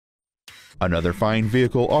Another fine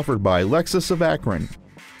vehicle offered by Lexus of Akron.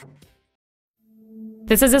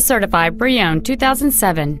 This is a certified pre-owned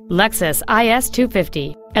 2007 Lexus IS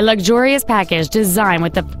 250, a luxurious package designed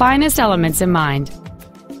with the finest elements in mind.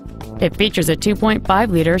 It features a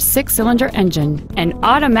 2.5-liter six-cylinder engine, an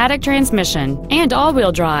automatic transmission, and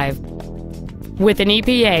all-wheel drive. With an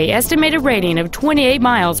EPA estimated rating of 28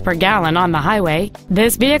 miles per gallon on the highway,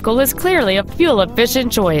 this vehicle is clearly a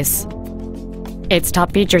fuel-efficient choice. Its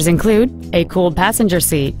top features include a cooled passenger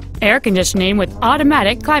seat, air conditioning with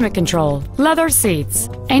automatic climate control, leather seats,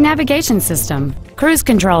 a navigation system, cruise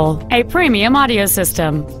control, a premium audio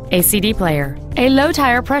system, a CD player, a low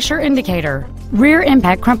tire pressure indicator, rear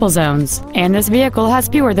impact crumple zones, and this vehicle has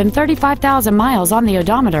fewer than 35,000 miles on the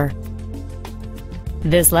odometer.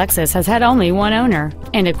 This Lexus has had only one owner,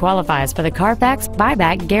 and it qualifies for the Carfax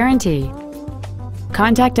buyback guarantee.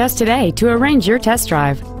 Contact us today to arrange your test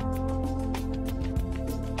drive.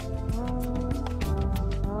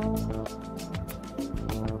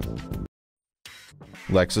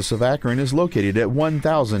 Lexus of Akron is located at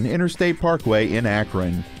 1000 Interstate Parkway in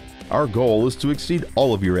Akron. Our goal is to exceed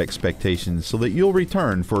all of your expectations so that you'll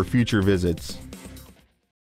return for future visits.